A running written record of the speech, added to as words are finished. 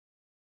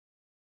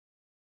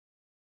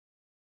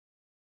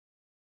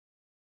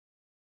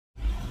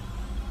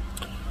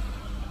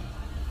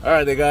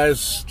Alright there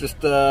guys,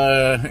 just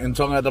in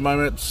Tonga at the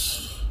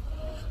moment.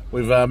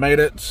 We've made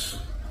it,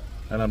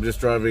 and I'm just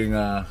driving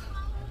a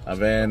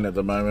van at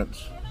the moment.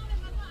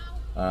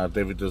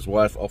 David's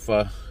wife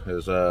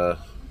has let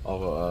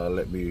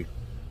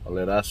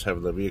us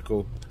have the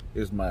vehicle.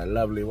 Here's my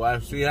lovely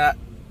wife, see ya.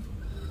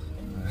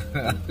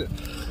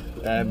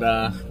 And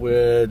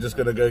we're just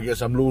gonna go get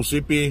some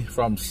lusipi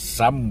from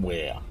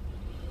somewhere.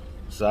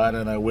 So I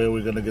don't know where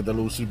we're gonna get the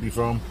lusipi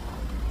from.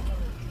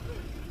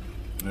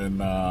 And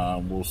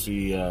we'll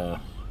see. The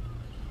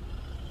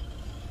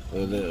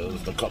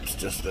cops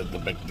just at the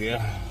back there.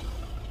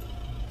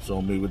 Saw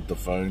me with the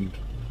phone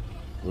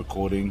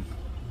recording,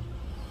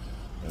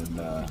 and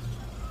yeah,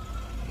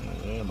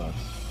 nice.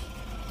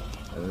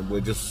 And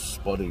we're just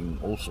spotting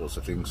all sorts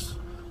of things.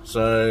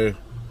 So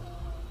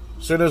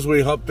as soon as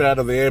we hopped out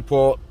of the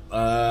airport,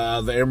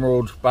 the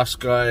Emerald bus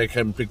guy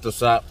came and picked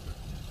us up,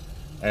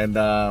 and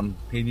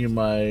he knew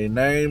my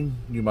name,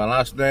 knew my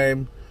last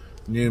name,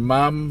 knew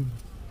mum,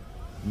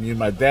 knew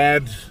my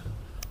dad,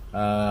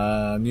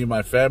 knew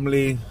my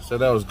family, so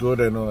that was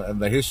good,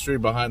 and the history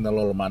behind the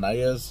Lolo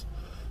Manayas,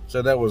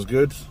 so that was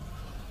good.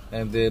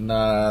 And then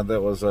that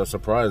was a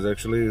surprise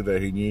actually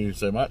that he knew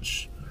so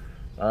much.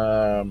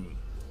 And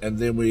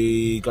then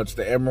we got to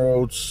the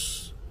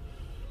Emeralds,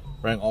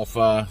 rang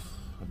offer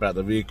about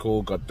the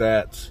vehicle, got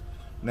that.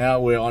 Now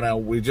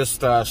we just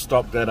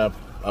stopped at a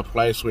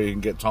place where you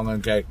can get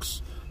Tongan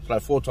cakes. It's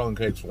like 4 Tongan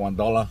cakes for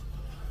 $1.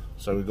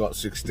 So we got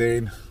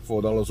 16,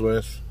 $4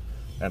 worth,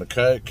 and a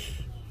Coke.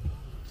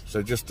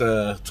 So just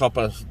to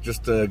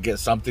get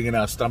something in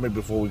our stomach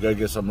before we go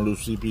get some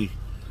lusipi.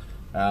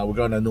 We're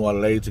going to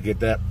Nooroa to get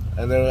that.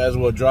 And then as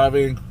we were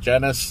driving,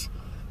 Janice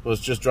was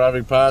just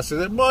driving past. She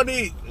said,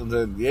 "Money," and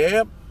then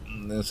yeah.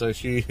 And so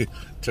she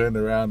turned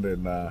around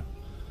and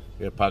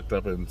parked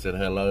up and said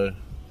hello.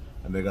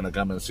 And they're gonna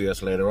come and see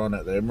us later on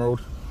at the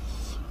Emerald.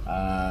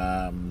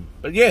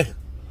 But yeah,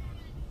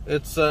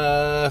 it's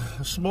a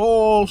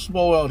small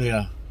world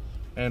here,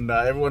 and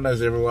everyone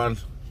knows everyone,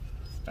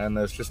 and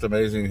it's just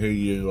amazing who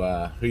you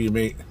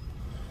meet.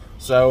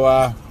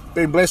 So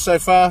been blessed so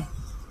far,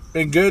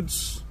 been good,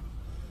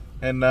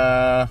 and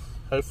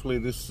hopefully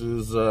this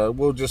is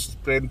we'll just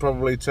spend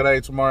probably today,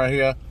 tomorrow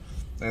here,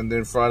 and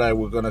then Friday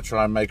we're gonna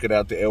try and make it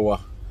out to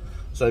Eua.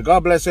 So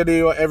God bless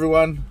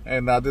everyone,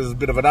 and this is a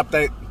bit of an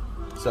update.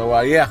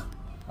 So yeah,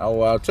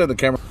 I'll turn the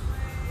camera.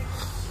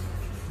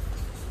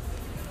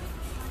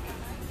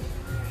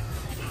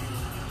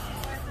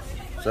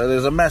 So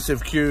there's a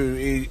massive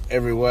queue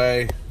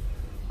everywhere.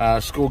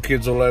 School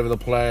kids all over the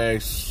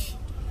place.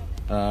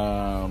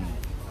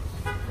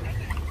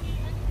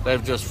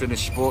 They've just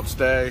finished sports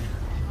day,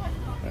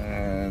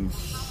 and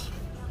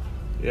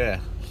yeah,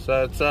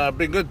 so it's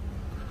been good.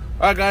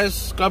 Alright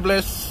guys, God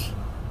bless.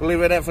 We'll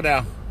leave it at for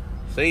now.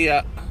 See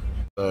ya.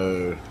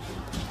 So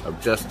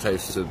I've just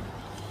tasted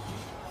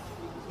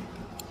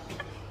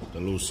the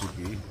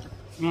lusipi.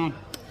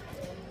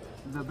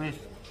 The best.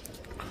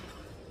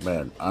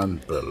 Man,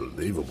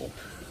 unbelievable.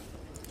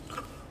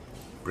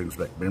 Brings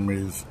back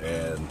memories,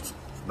 and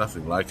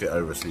nothing like it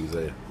overseas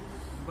there.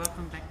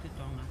 Welcome back to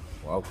Tonga.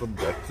 Welcome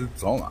back to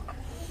Tonga.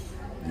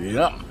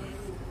 Yum.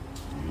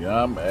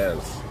 Yum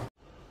as.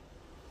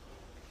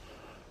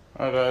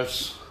 Alright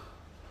guys,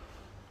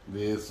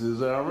 this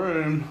is our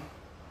room.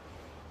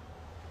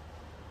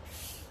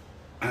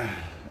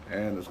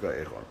 And it's got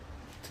aircon,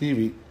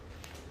 TV.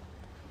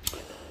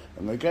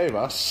 And they gave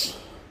us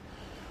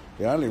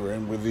the only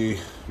room with the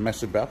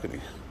massive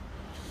balcony.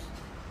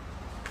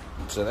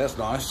 So that's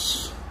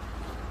nice.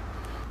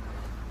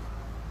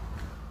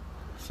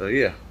 So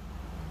yeah.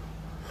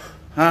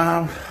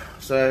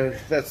 So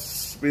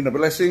that's been a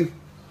blessing.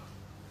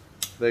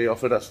 They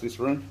offered us this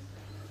room.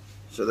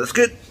 So that's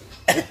good.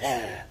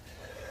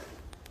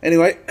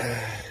 Anyway,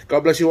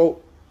 God bless you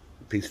all.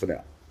 Peace for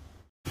now.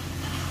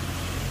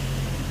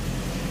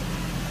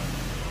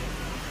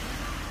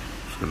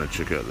 Just gonna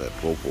check out that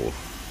pawpaw.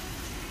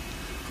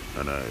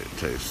 I know it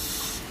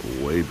tastes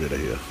way better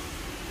here.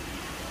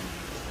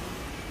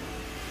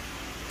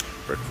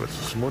 Breakfast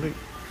this morning.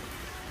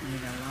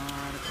 Need a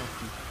lot of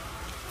coffee.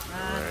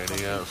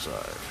 Raining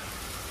outside.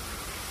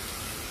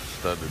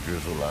 Started to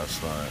drizzle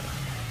last night.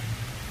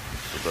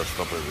 So let's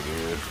stop over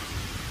there.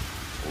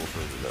 Also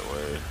that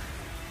way.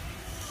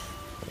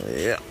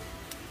 Yeah.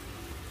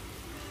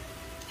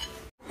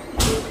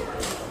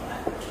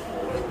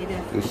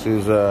 This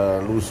is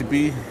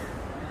lusipi,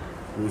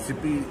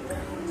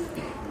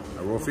 a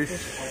raw fish,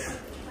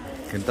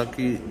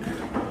 Kentucky,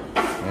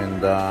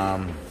 and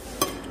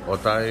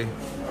otai.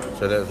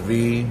 So that's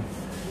V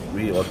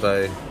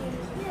otai.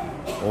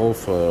 All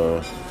for,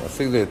 I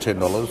think they're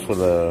 $10 for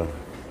the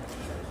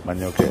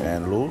manioke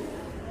and lu.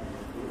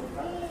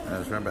 And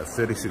it's around about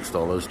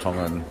 $36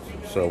 Tongan.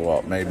 So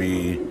what?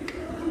 Maybe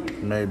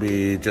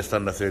just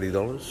under $30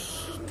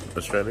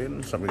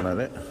 Australian, something like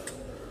that.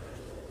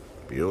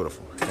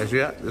 Beautiful. This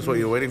is what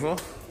you're waiting for?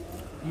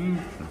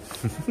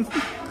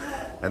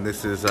 And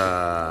this is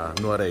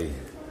Nooroa.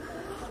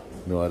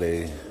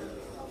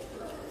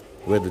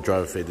 We're the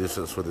driver fee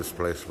distance for this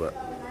place, but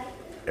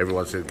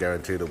everyone said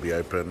guaranteed it'll be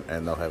open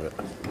and they'll have it.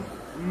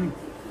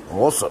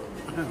 Awesome.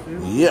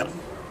 Yep.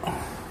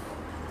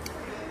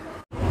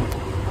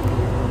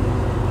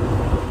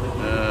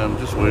 I'm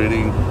just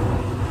waiting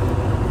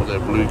for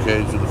that blue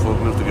cage with the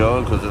forklift to go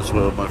on because that's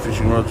where my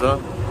fishing rods are.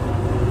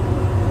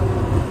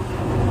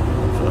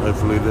 So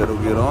hopefully that'll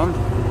get on.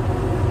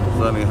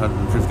 There's only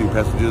 150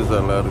 passengers that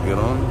are allowed to get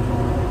on.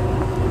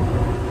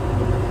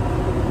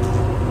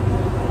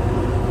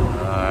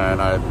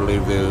 And I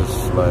believe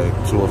there's like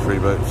 2 or 3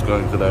 boats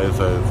going today,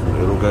 so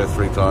it'll go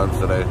 3 times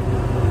today.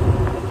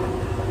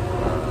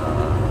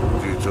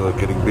 Due to it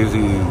getting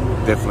busy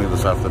definitely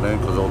this afternoon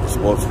because all the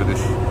sports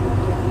finish.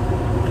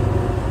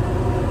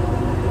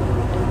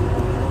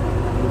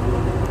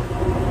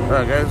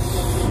 Alright guys,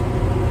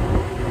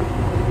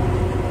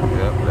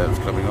 yep, that's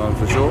coming on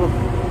for sure.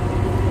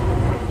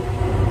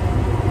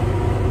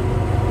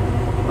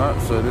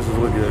 Alright, so this is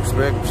what you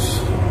expect.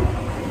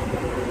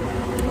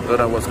 Don't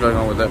know what's going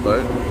on with that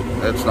boat.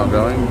 It's not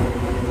going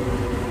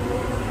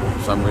for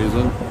some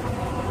reason.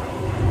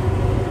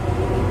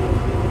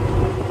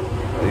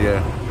 But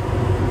yeah,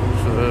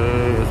 so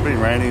it's been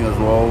raining as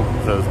well,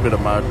 so there's a bit of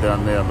mud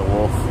down there on the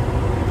wharf,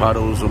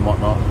 puddles and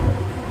whatnot.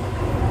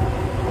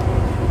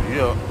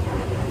 Yeah.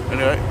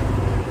 Anyway,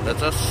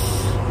 that's us.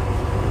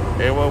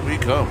 Eua we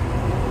come.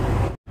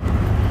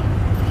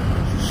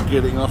 Just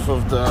getting off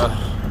of the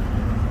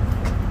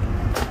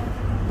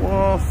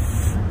wharf.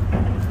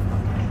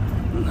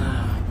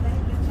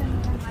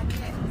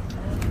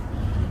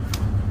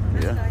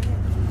 Yeah.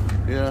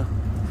 Yeah.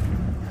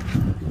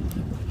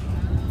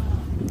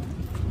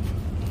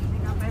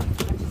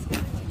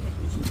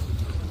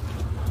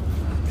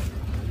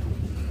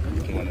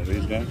 To one of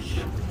these guys.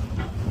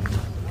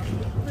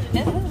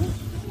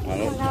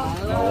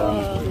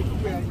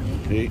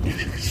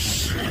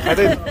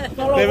 Aden,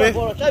 bebe,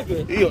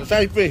 iyo,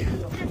 saipe.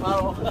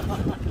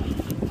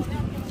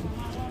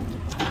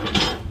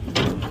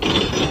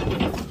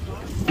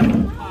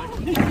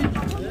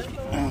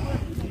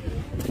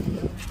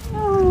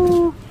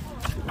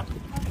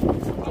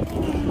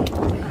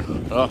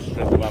 Oh,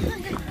 straight them up.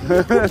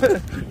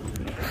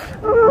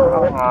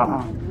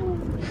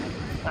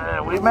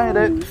 We made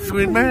it.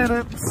 We made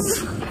it.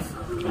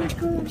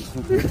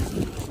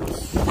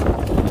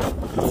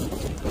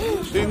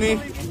 Sini.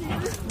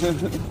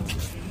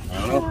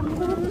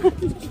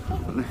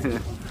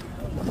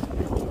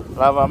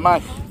 Lava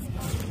mais.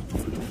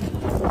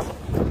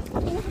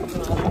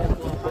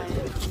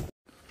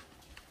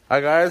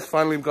 Hi guys,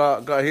 finally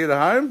got here to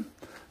home.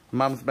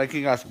 Mum's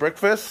making us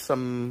breakfast,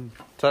 some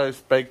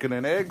toast, bacon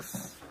and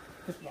eggs.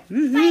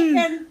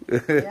 Bacon!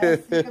 Yes,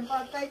 you can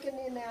put bacon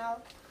in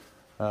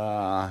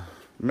now.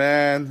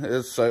 Man,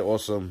 it's so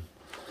awesome.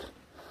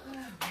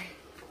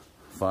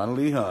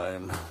 Finally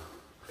home.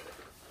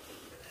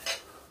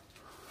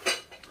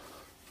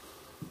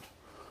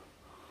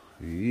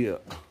 Yeah.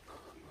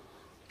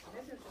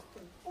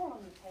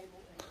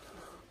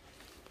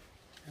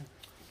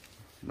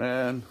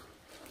 Man.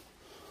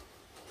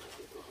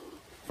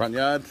 Front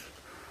yard.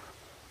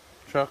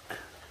 Truck.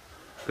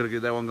 Gotta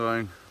get that one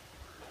going.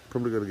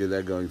 Probably gotta get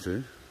that going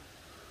too.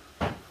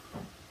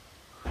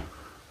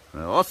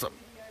 Awesome.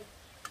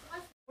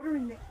 Water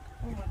in there.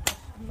 Oh my gosh,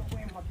 I'm not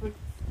wearing my boots.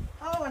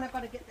 Oh, and I've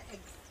got to get the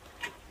eggs.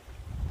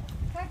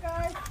 Okay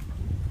guys.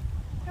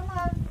 Come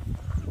on.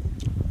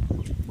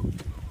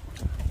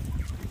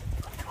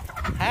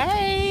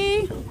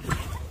 Hey!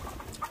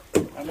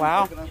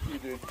 Wow.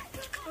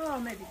 Oh,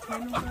 maybe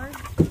 10 or so.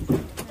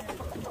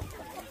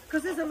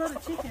 Because there's a lot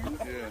of chickens.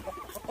 Yeah.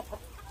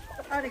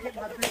 I had to get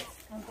my boots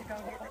on to go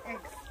and get the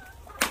eggs.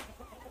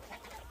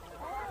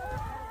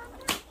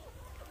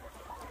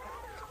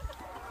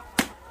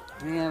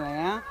 There they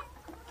are.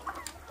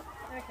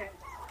 Okay.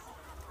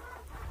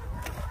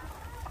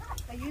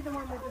 Are you the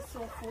one with the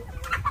sore foot?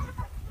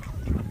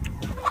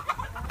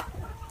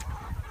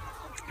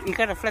 You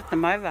got to flip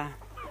them over.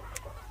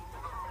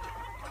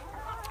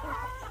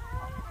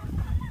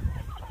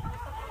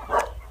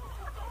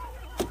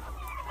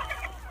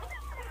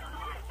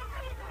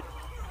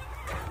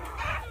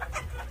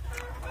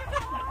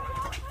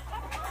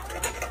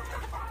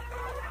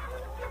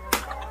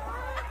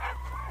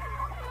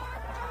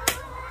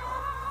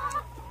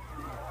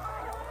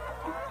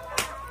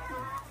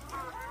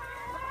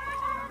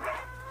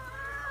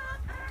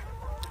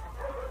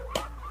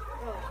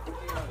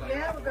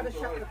 Yeah, we've got to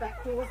shut the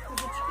back doors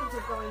because the chickens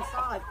will go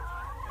inside.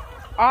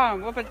 Oh,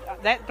 what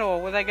about that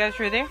door? Will they go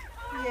through there?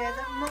 Yeah,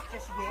 not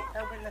just yet.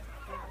 They'll be left.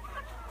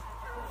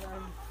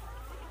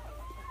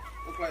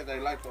 Look like they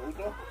like the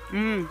uto.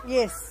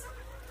 Yes.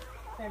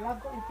 They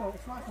love the uto.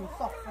 It's nice and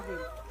soft for them.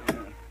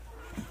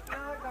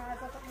 No, guys, I've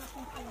got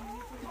nothing for you.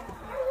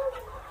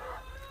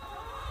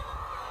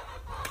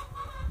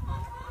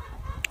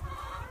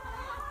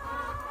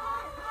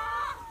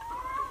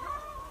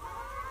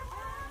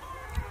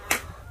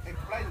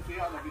 Explain to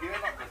you on the video,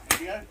 not this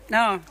video.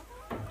 No.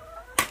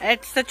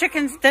 It's the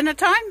chickens' dinner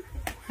time?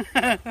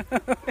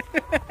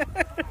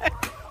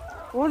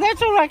 Well,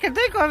 that's all I can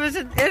think of.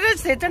 It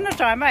is their dinner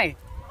time, eh?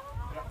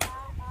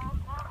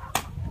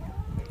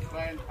 Explain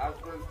Elaine,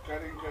 husband's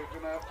cutting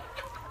coconut.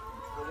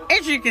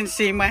 As you can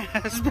see, my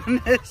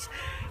husband is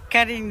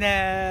cutting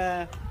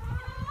the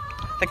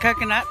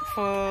coconut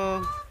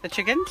for the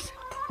chickens.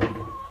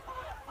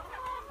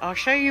 I'll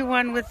show you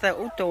one with the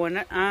uto in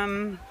it.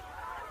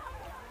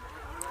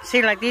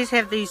 See, like these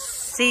have these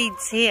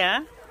seeds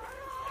here,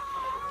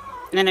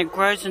 and it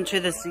grows into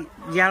this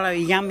yellow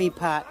yummy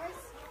part.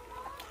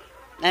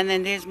 And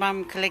then there's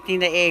Mum collecting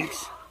the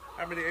eggs.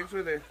 How many eggs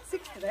were there?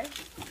 6 today.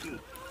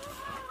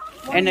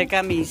 And the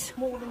gummies.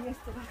 More than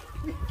yesterday.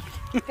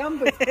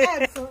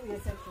 Gummies, absolutely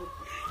essential.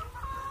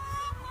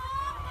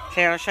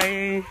 Okay, I'll show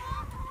you.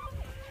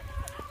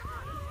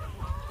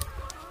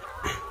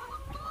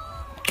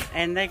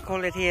 And they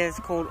call it here, it's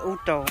called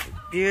uto.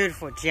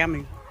 Beautiful, it's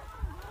yummy.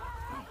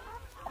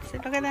 See,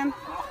 look at them.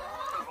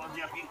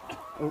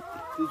 Oh.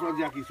 This one's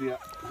yucky, see ya.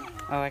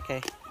 Oh,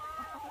 okay.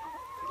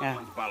 Yeah.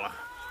 This one's bala.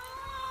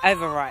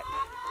 Overripe.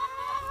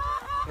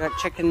 You got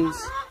chickens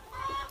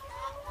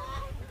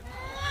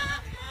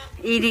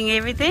eating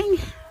everything.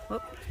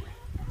 Whoop.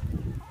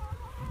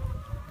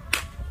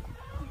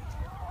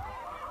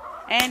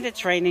 And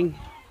it's raining.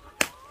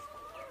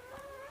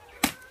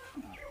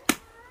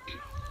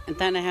 I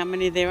don't know how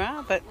many there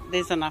are, but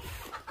there's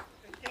enough.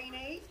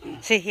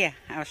 See here,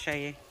 I'll show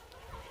you.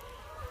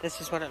 This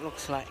is what it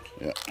looks like.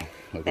 Yeah,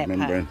 like that a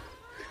membrane. Part.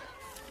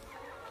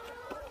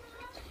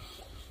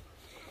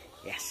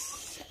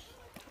 Yes.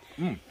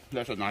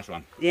 That's a nice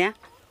one. Yeah?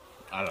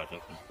 I like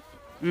it.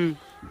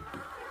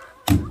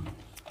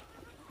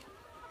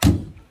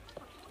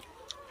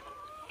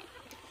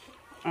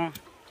 Oh.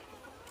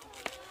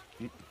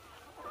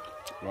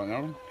 Right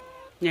now?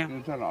 Yeah. You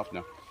can turn it off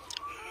now.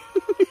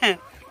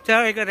 So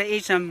I gotta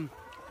eat some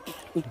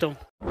uto.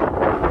 So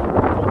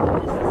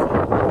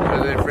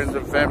they're friends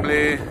and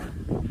family,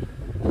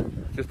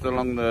 just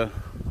along the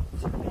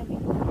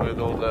where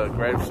all the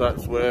grave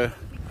sites were.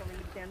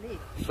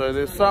 So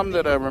there's some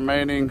that are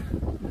remaining.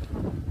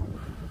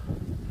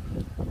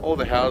 All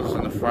the houses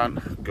in the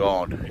front,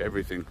 gone,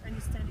 everything. And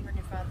you're standing on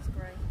your father's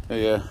grave.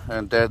 Yeah,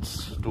 and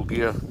Dad's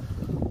Dugia.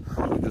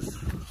 We just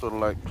sort of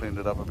like cleaned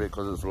it up a bit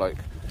because it's like,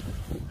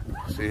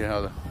 see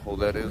how all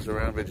that is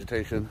around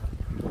vegetation.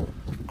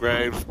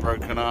 Graves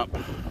broken up,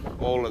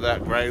 all of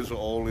that, graves are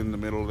all in the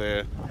middle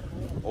there,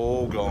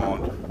 all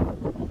gone.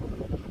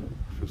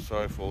 Feel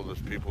sorry for all those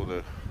people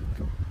that,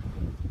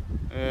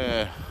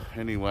 yeah,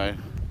 anyway,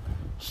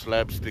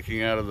 slabs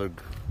sticking out of the,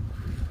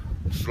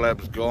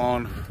 slabs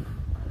gone,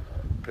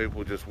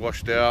 people just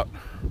washed out.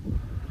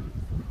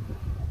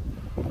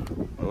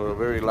 We were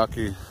very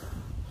lucky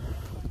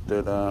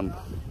that,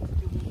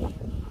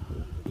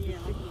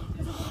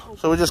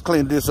 so we just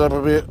cleaned this up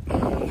a bit.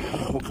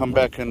 We'll come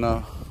back in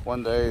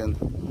one day and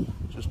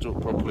just do it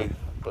properly,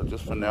 but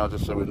just for now,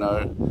 just so we know,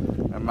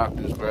 and mark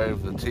this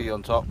grave, the T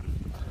on top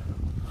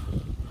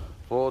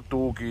for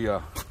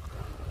Tugia,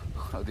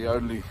 the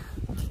only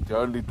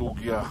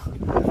Tugia.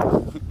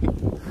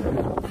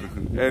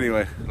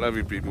 Anyway, love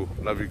you people,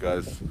 love you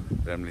guys,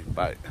 family,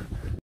 bye.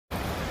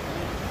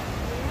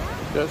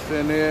 Just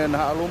in here in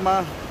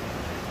Haluma,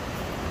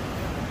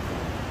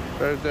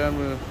 right down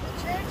with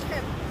Church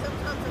have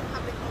sometimes on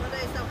public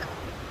holidays they'll have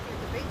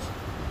the beach.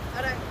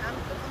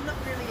 I'm not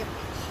really a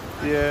beach.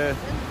 yeah.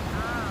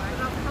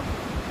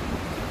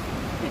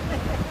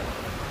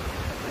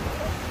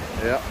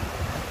 Yeah.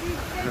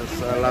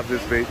 Yes, I love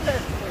this beach.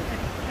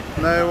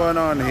 No one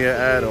on here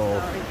at all.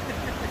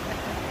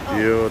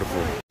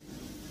 Beautiful.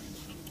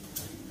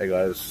 Hey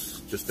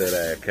guys, just at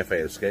a Cafe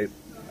Escape.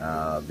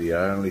 The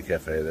only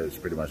cafe that's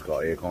pretty much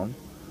got aircon.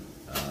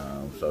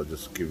 So I'll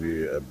just give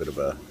you a bit of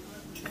a,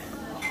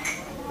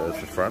 there's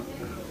the front.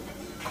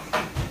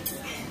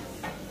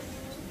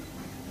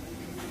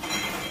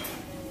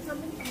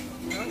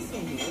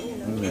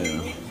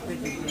 Yeah.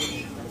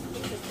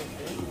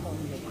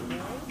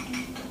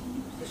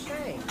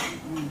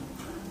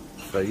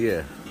 So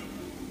yeah,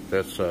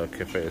 that's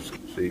Cafe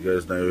Escape. So you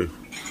guys know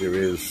there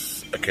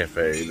is a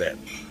cafe that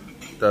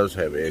does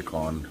have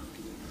aircon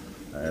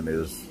and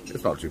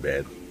it's not too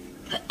bad.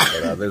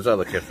 But there's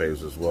other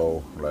cafes as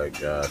well, like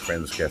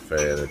Friends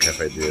Cafe, the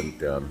cafe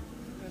down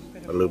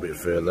a little bit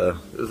further.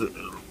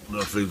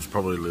 The food's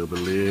probably a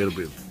little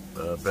bit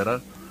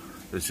better.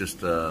 It's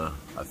just, I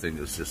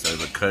think it's just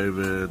over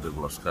COVID, they've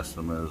lost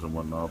customers and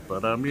whatnot.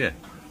 But yeah,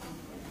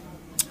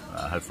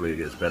 hopefully it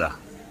gets better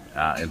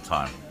in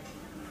time.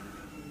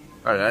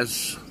 Alright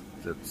guys,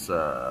 that's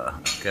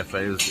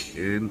cafes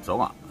in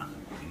Tonga.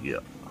 Yeah.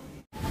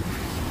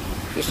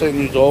 Just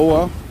in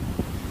Nooroa.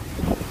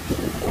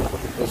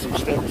 There's some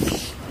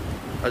steps.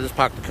 I just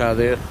parked the car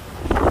there.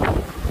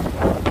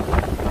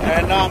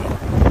 And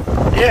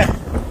yeah.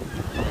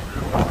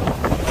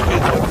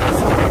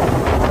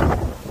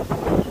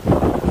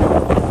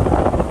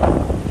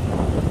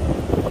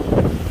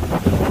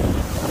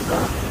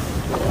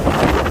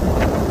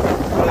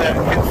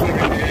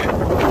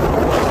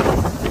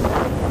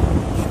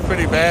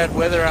 Pretty bad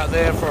weather out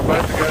there for a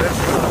boat to go.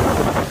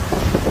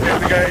 We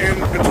have to go in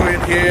between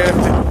here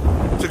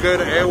to go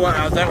to Eua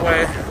out that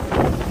way.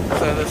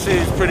 So the sea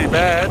is pretty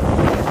bad,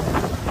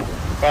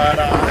 but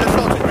it's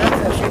not too bad.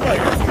 awesome.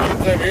 Like, the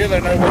kids over here,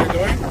 they know what they're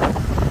doing.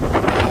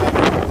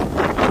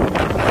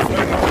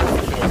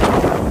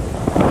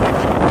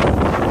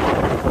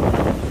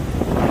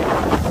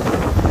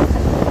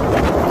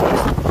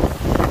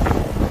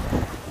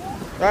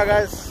 Right,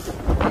 guys.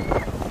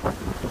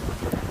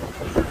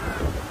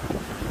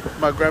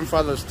 My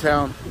grandfather's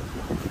town.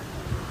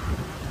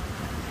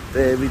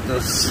 There with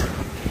us.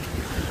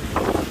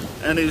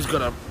 And he's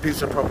got a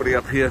piece of property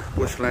up here,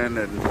 bushland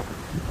and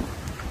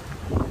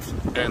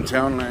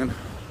townland.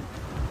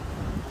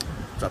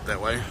 It's up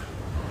that way.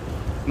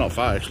 Not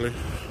far actually,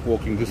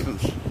 walking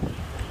distance.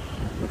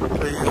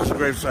 There's a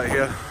gravesite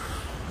here.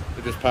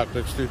 They just parked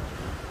next to.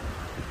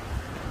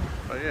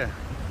 But yeah.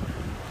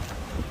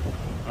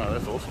 Oh,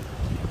 that's awesome.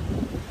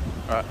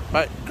 Alright,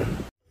 bye.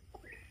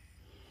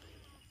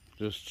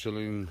 Just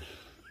chilling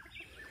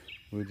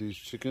with these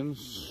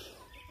chickens.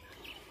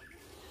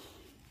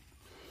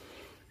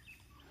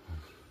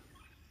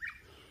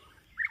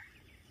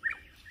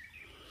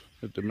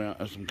 Let them out,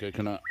 have some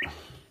coconut,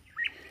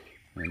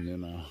 and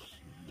then I'll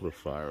put a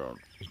fire on.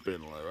 It's been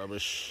a lot of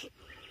rubbish,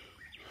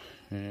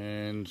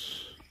 and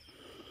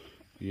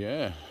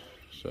yeah,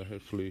 so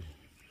hopefully,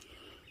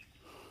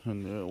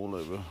 and they're all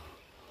over.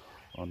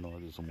 Oh no,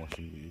 there's some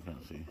washing that you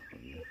can't see,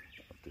 but yeah,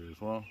 up there as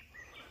well.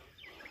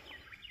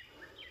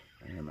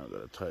 And I've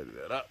got to tidy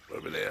that up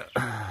over there.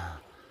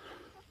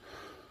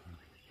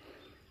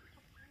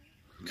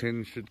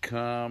 10 should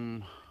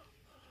come.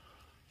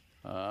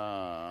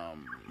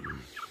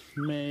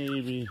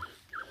 Maybe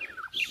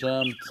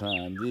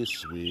sometime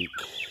this week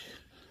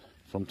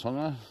from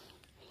Tonga,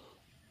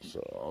 so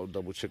I'll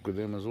double check with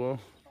them as well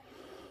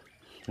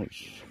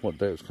what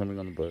day it's coming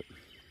on the boat.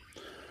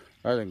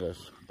 Alright then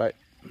guys, bye.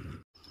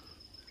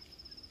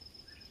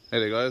 Hey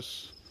there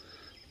guys,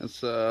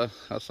 it's our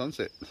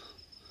sunset.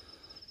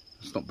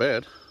 It's not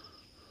bad,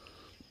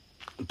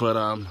 but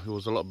it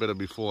was a lot better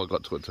before I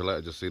got to it till I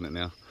just seen it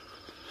now.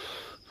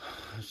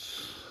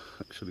 It's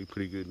actually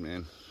pretty good,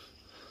 man.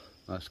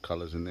 Nice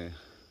colours in there.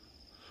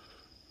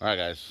 Alright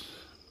guys,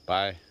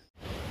 bye.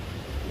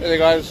 Hey there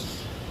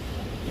guys,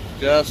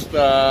 just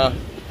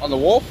on the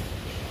wharf,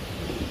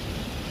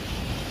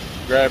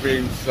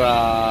 grabbing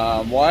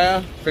some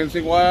wire,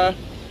 fencing wire,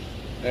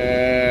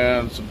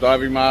 and some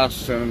diving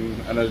masks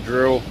and a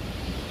drill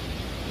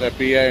that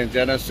BA and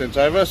Janice sent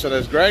over, so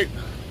that's great.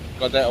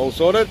 Got that all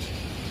sorted.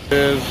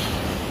 Here's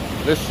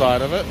this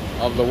side of it,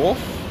 of the wharf.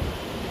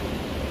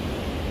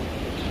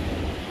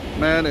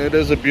 Man, it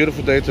is a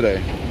beautiful day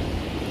today.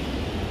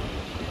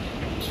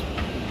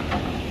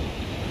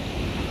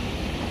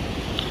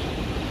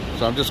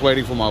 So I'm just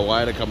waiting for my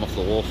wire to come off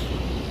the wharf.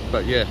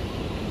 But yeah,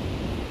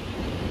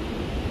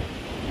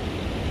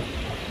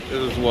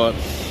 this is what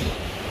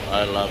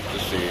I love to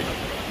see.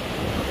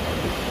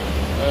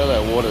 Oh,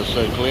 that water's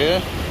so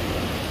clear.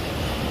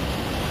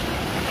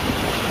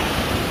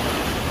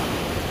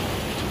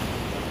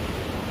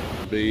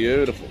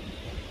 Beautiful.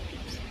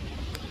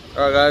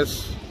 Alright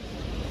guys,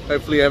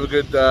 hopefully you have a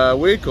good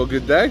week or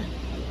good day,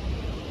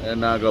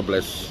 and God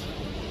bless.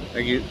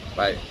 Thank you,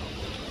 bye.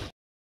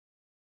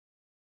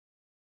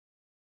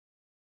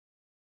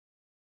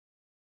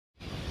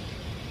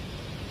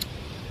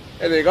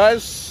 Hey there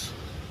guys,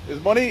 it's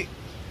Bonnie,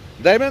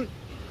 Damon,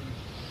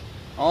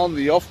 on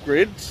the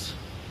off-grid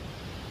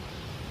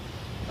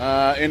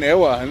in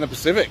Eua in the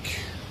Pacific.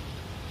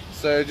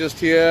 So just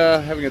here,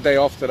 having a day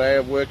off today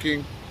of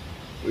working.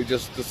 We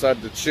just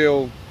decided to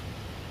chill.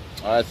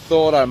 I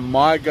thought I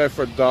might go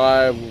for a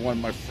dive with one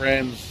of my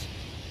friends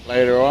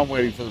later on,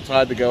 waiting for the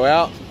tide to go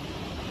out.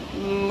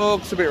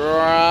 Looks a bit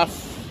rough.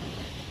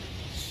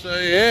 So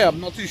yeah,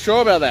 I'm not too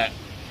sure about that.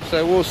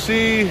 So we'll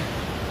see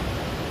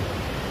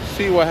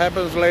what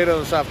happens later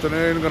this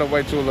afternoon. I'm gonna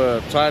wait till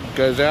the tide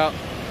goes out.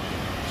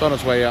 It's on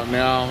its way out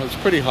now. It's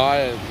pretty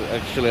high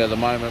actually at the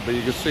moment, but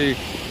you can see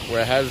where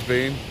it has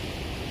been.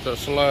 So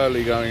it's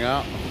slowly going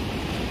out.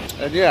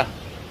 And yeah,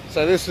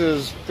 so this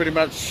is pretty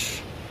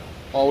much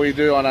all we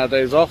do on our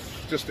days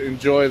off, just to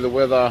enjoy the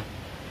weather,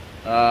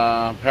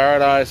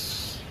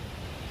 paradise,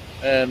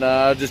 and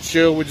just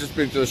chill. We've just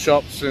been to the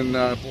shops and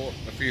bought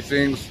a few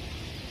things.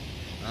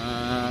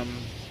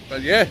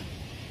 But yeah,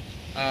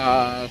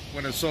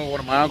 when I saw one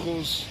of my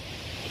uncles,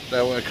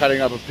 they were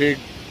cutting up a pig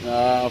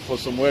for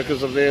some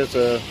workers of theirs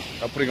to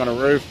putting on a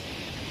roof.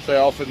 So he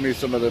offered me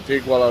some of the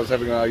pig while I was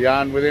having a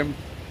yarn with him.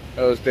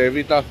 It was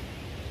Devita,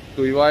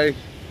 Tuiwai,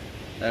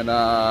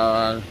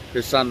 and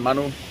his son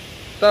Manu.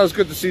 So it was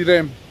good to see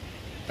them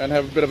and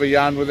have a bit of a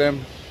yarn with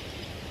them.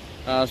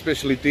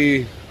 Especially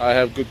D, I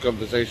have good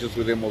conversations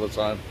with him all the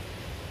time,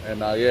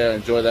 and yeah,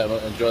 enjoy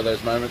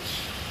those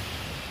moments.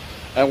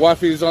 And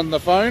wifey's on the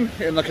phone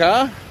in the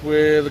car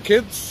with the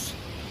kids.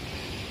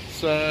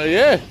 So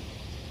yeah,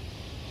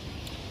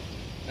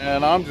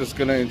 and I'm just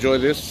gonna enjoy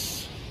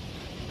this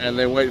and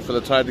then wait for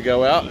the tide to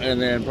go out and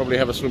then probably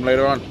have a swim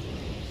later on.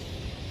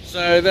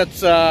 So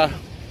that's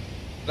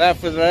that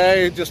for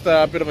today. Just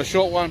a bit of a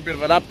short one, bit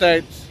of an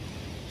update,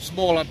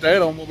 small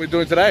update on what we're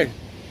doing today.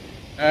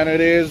 And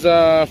it is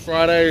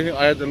Friday.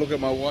 I had to look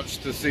at my watch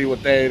to see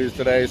what day it is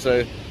today,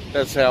 so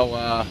that's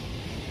how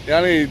The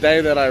only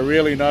day that I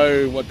really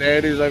know what day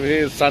it is over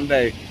here is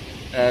Sunday.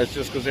 It's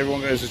just because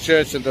everyone goes to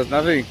church and does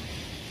nothing.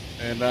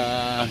 And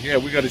yeah,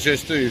 we go to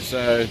church too.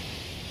 So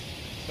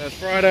that's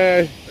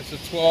Friday. That's the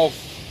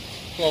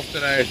 12th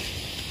today.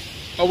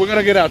 Oh, we're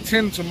gonna get our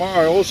tent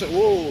tomorrow. Also,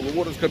 whoa, the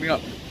water's coming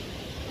up.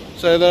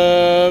 So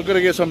we're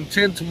gonna get some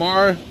tent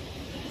tomorrow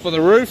for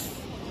the roof.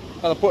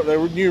 I'll put the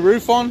new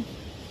roof on.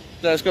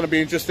 That's gonna be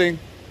interesting.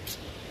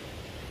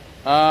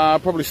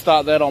 Probably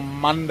start that on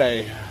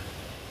Monday.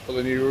 Put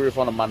the new roof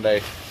on a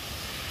Monday.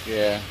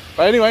 Yeah.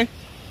 But anyway,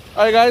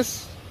 alright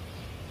guys.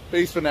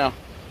 Peace for now.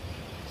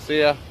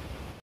 See ya.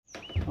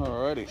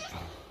 Alrighty.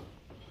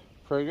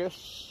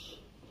 Progress.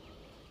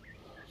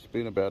 It's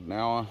been about an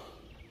hour.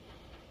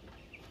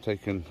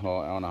 Taken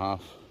hour and a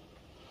half.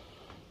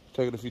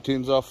 Taking a few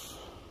tins off.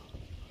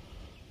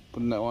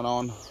 Putting that one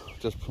on.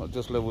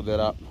 Just leveled that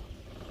up.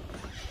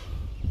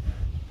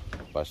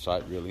 By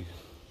sight really.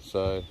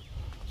 So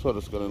that's what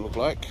it's gonna look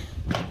like.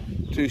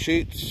 2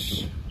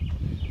 sheets.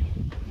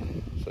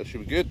 So it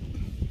should be good.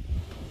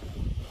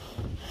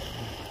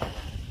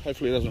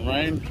 Hopefully it doesn't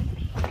rain.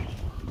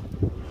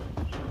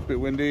 It's a bit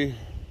windy.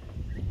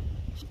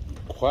 It's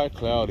quite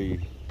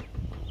cloudy.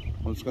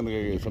 I'm just gonna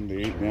go get something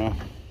to eat now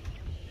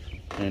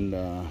and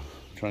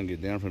try and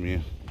get down from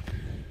here.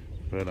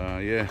 But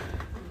yeah,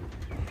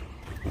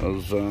 I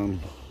was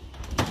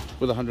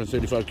with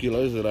 135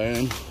 kilos that I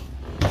am.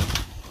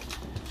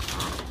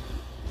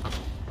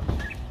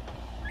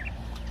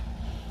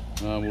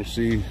 We'll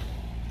see.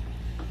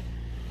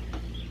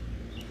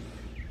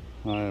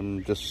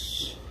 I'm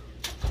just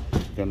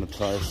gonna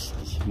tie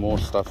more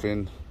stuff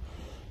in,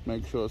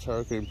 make sure it's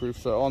hurricane proof.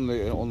 So on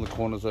the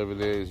corners over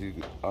there,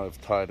 I've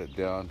tied it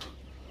down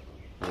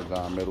with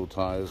metal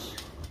ties.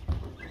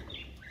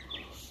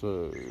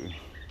 So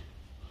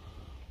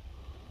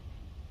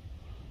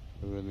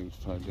everything's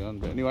tied down.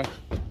 But anyway,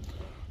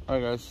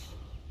 alright guys,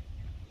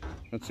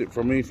 that's it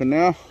from me for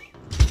now.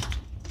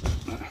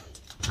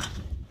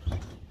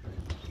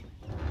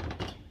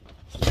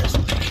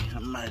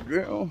 My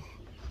drill.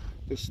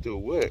 This still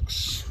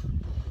works.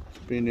 It's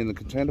been in the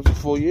container for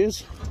 4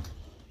 years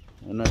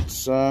and that's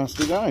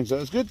still going, so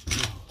it's good.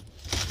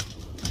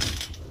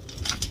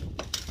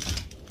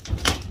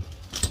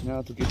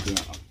 Now to get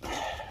down.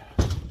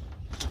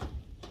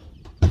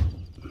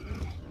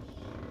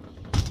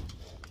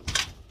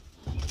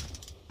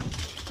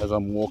 As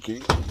I'm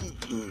walking,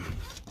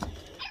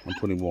 I'm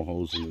putting more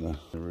holes in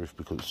the roof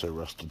because it's so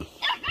rusted.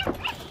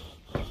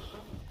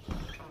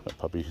 That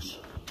puppy's,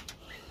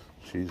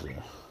 she's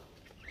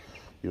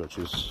you watch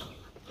this.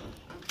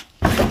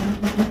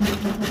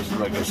 It's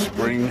like a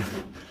spring.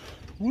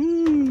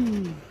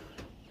 Woo!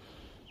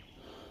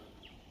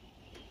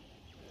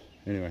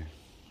 Anyway,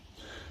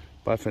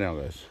 bye for now,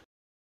 guys.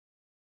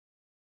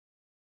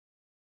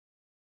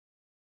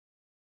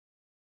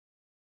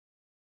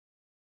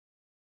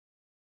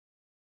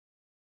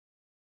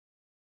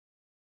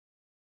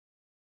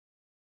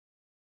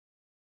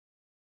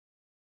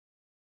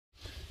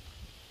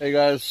 Hey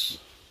guys,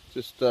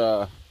 just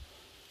been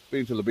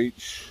to the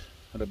beach.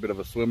 Had a bit of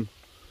a swim,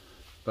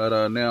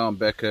 but now I'm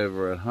back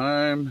over at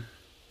home.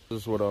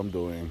 This is what I'm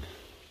doing.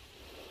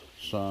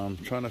 So I'm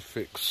trying to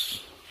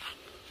fix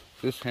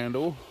this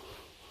handle,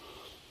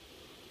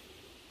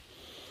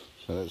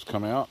 so that's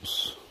come out,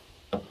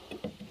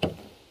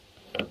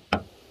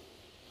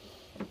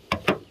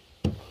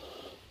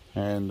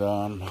 and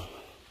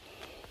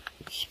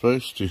it's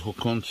supposed to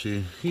hook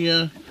onto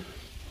here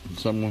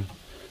somewhere.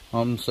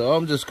 So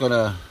I'm just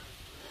gonna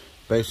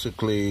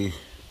basically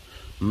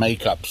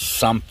make up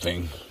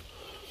something.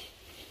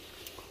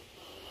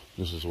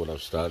 This is what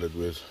I've started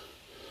with.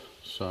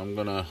 So I'm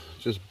gonna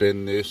just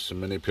bend this and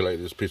manipulate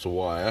this piece of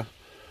wire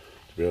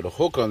to be able to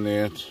hook on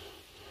there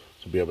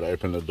to be able to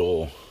open the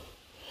door.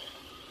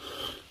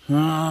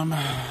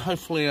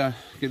 Hopefully I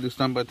get this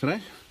done by today.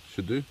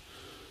 Should do.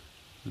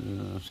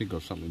 I think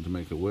I've something to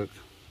make it work.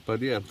 But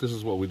yeah, this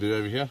is what we do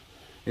over here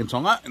in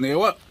Tonga and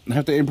Eua. I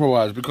have to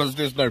improvise because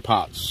there's no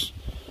parts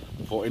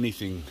for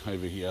anything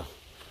over here.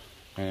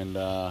 And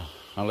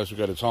unless we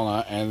go to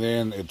Tonga, and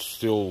then it's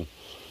still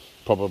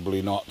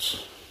probably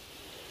not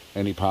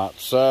any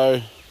parts.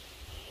 So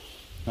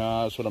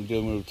that's what I'm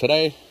dealing with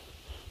today,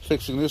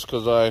 fixing this,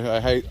 because I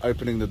hate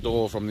opening the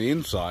door from the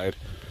inside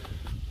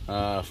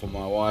for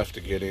my wife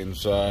to get in.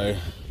 So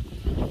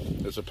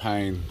it's a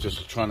pain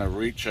just trying to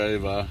reach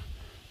over,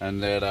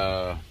 and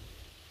that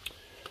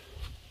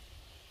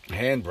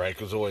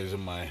handbrake is always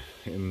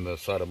in the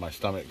side of my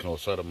stomach or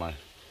side of my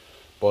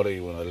body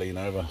when I lean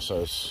over.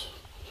 So it's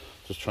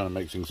just trying to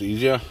make things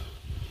easier.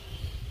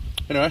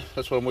 Anyway,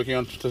 that's what I'm working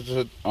on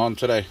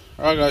today.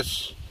 Alright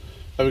guys,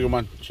 have a good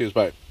one. Cheers,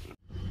 bye.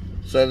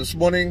 So this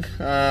morning,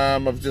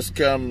 I've just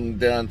come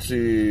down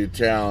to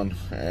town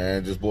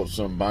and just bought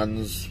some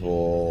buns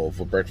for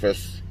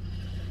breakfast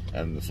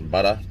and some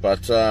butter.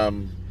 But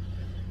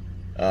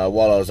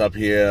while I was up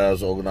here, I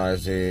was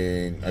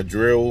organising a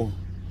drill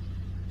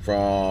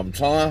from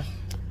Tonga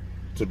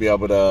to be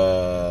able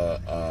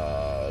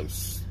to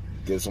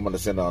get someone to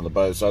send it on the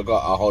boat. So I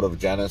got a hold of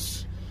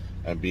Janice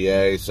and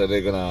BA, so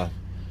they're gonna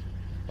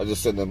I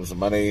just sent them some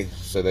money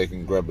so they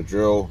can grab a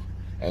drill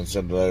and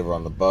send it over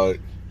on the boat.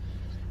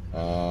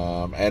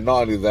 And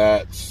not only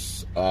that,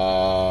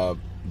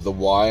 the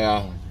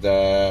wire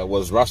that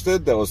was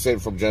rusted, that was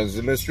sent from Jones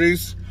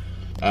Industries.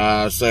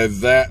 So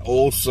that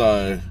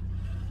also,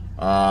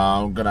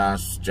 I'm going to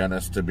ask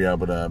Janice to be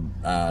able to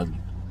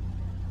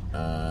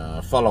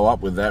follow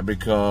up with that,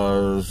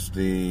 because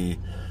the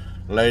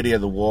lady at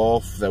the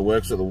wharf that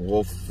works for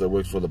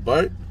the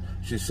boat,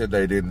 she said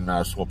they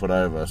didn't swap it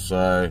over.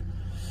 So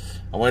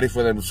I'm waiting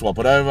for them to swap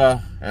it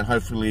over, and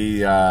hopefully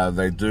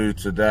they do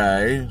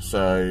today,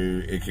 so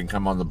it can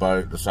come on the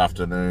boat this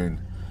afternoon.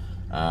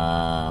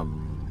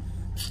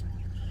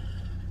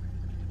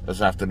 This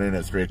afternoon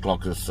at 3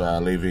 o'clock is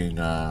leaving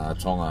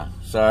Tonga.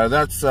 So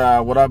that's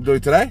what I'm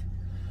doing today.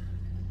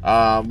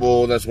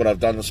 Well, that's what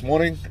I've done this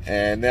morning,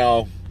 and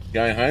now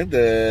going home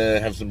to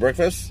have some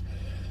breakfast.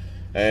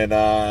 And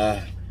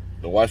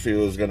the wifey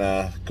was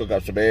gonna cook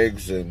up some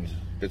eggs and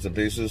bits and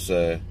pieces.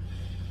 So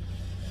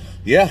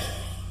yeah,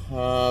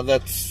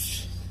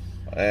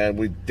 and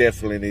we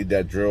definitely need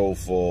that drill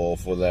for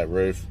that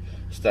roof.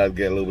 Started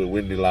getting a little bit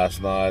windy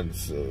last night,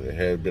 so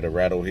had a bit of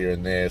rattle here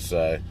and there,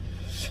 so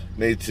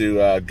need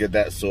to get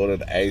that sorted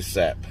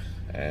ASAP.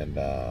 And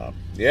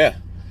yeah,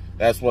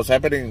 that's what's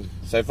happening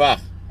so far.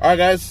 Alright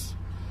guys,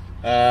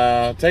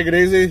 take it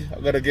easy.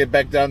 I'm gonna get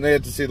back down there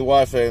to see the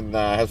wife and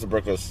have some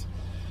breakfast.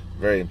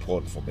 Very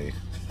important for me.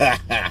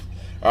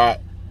 Alright,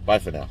 bye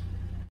for now.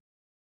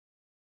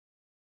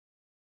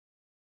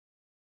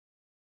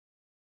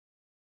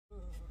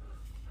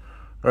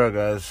 Alright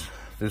guys,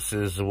 this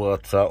is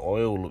what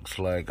oil looks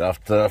like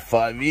after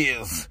 5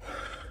 years.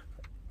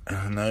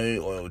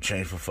 No oil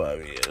change for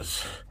 5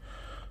 years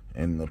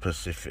in the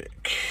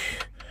Pacific.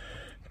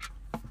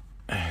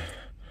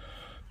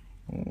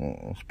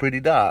 It's pretty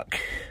dark,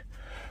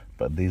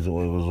 but diesel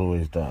oil was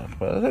always dark.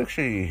 But it's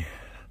actually,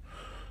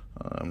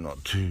 I'm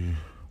not too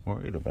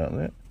worried about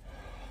that.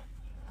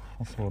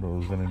 I thought it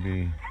was going to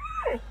be,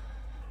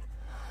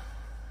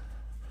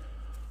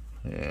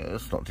 yeah,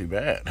 it's not too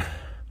bad.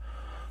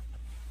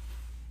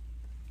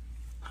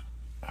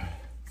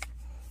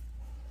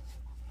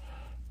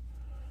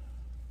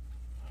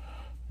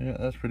 Yeah,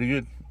 that's pretty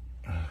good.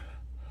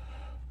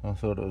 I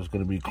thought it was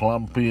going to be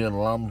clumpy and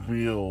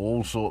lumpy or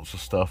all sorts of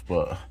stuff,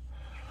 but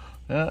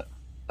yeah,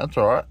 that's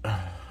alright.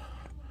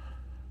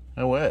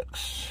 It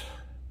works.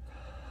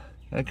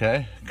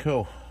 Okay,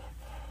 cool.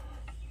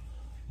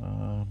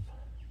 Let's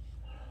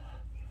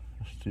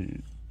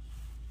do.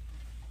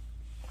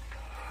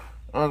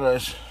 Alright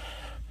guys,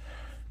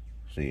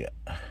 see ya.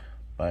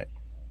 Bye.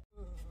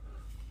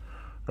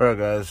 Alright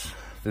guys,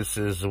 this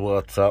is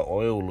what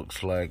oil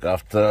looks like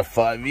after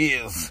 5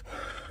 years.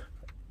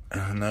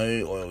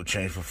 No oil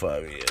change for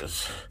 5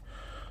 years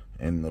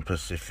in the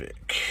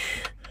Pacific.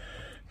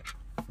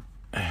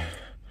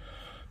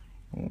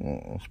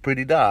 It's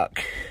pretty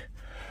dark,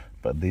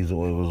 but diesel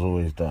oil was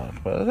always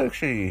dark. But it's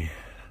actually,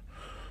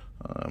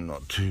 I'm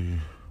not too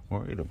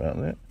worried about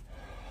that.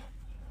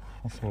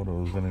 I thought it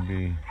was going to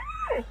be,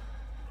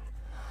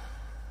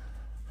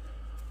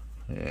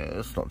 yeah,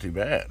 it's not too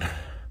bad.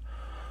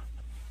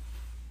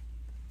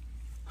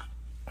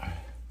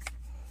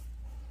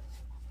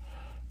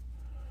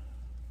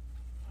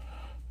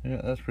 Yeah,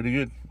 that's pretty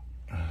good.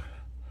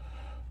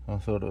 I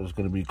thought it was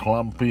going to be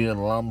clumpy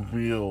and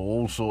lumpy or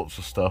all sorts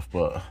of stuff,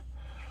 but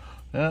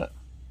yeah,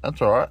 that's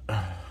alright.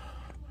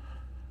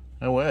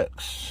 It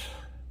works.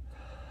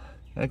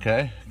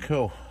 Okay,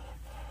 cool.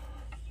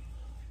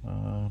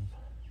 Let's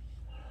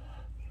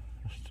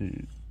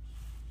do.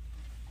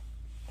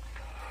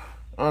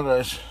 Alright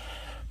guys,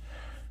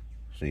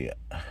 see ya.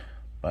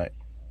 Bye.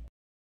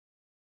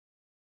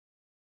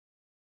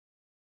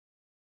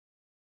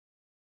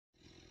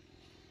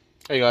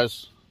 Hey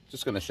guys,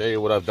 just going to show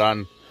you what I've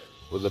done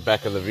with the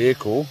back of the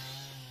vehicle.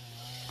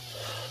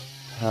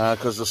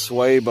 Because the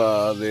sway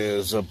bar,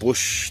 there's a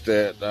bush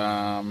that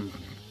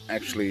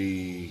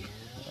actually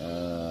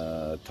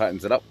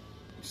tightens it up.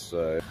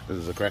 So this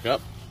is a crack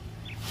up.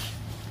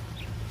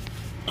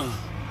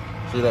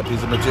 See that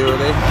piece of material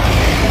there?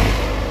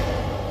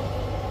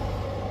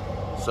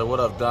 So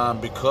what I've done,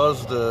 because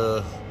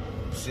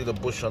see the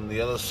bush on the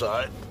other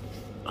side,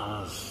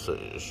 so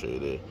show you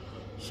there.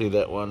 See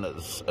that one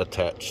that's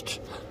attached,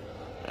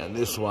 and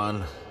this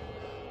one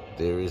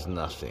there is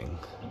nothing.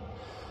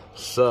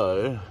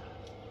 So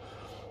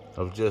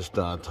I've just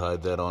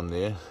tied that on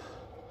there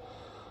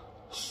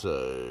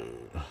so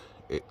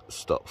it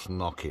stops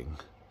knocking,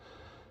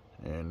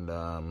 and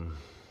I'll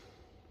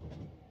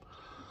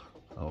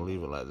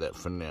leave it like that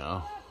for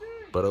now,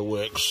 but it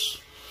works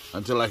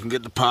until I can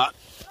get the part.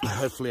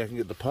 Hopefully I can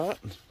get the part,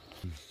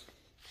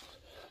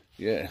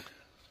 yeah,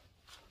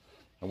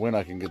 and when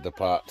I can get the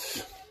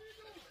parts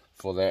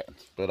for that.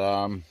 But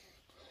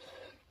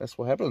that's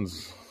what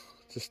happens.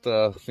 Just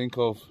think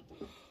of,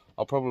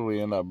 I'll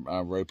probably end up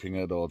roping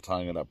it or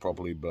tying it up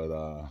properly,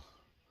 but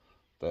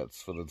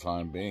that's for the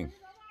time being.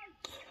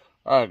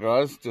 Alright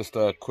guys, just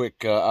a quick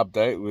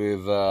update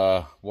with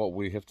what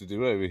we have to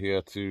do over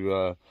here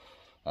to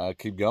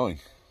keep going.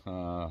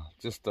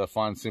 Just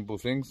find simple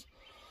things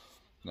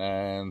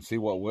and see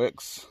what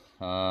works.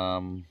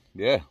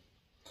 Yeah.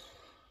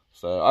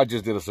 So I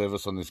just did a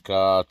service on this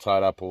car,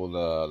 tied up all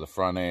the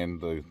front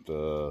end,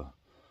 the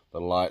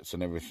lights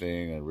and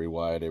everything, and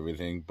rewired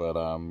everything. But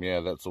yeah,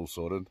 that's all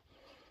sorted.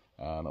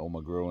 And all my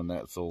grill and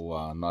that's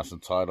all nice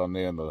and tight on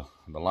there, and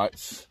the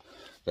lights,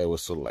 they were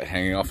sort of like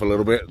hanging off a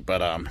little bit.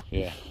 But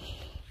yeah.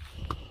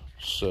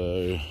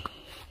 So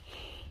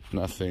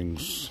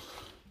nothing's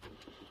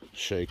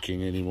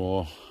shaking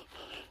anymore.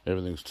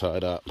 Everything's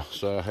tied up.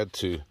 So I had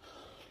to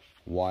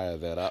wire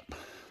that up,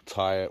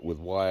 tie it with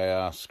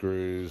wire,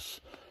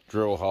 screws,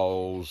 drill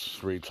holes,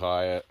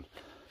 retie it,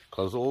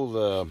 because all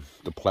the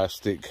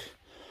plastic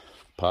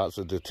parts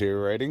are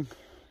deteriorating.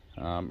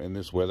 In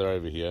this weather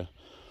over here,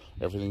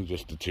 everything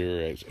just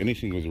deteriorates.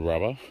 Anything with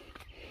rubber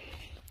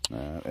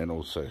and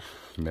also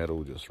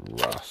metal just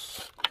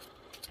rusts.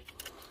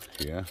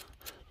 Here,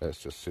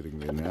 that's just sitting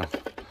there now.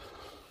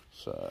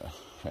 So,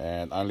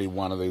 and only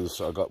one of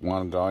these, I got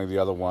one going. The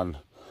other one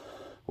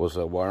was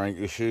a wiring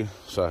issue,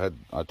 so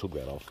I took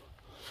that off.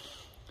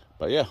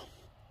 But yeah,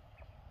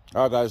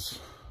 all right guys,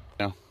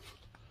 now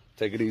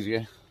take it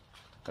easy.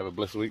 Have a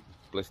blessed week,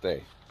 blessed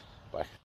day. Bye.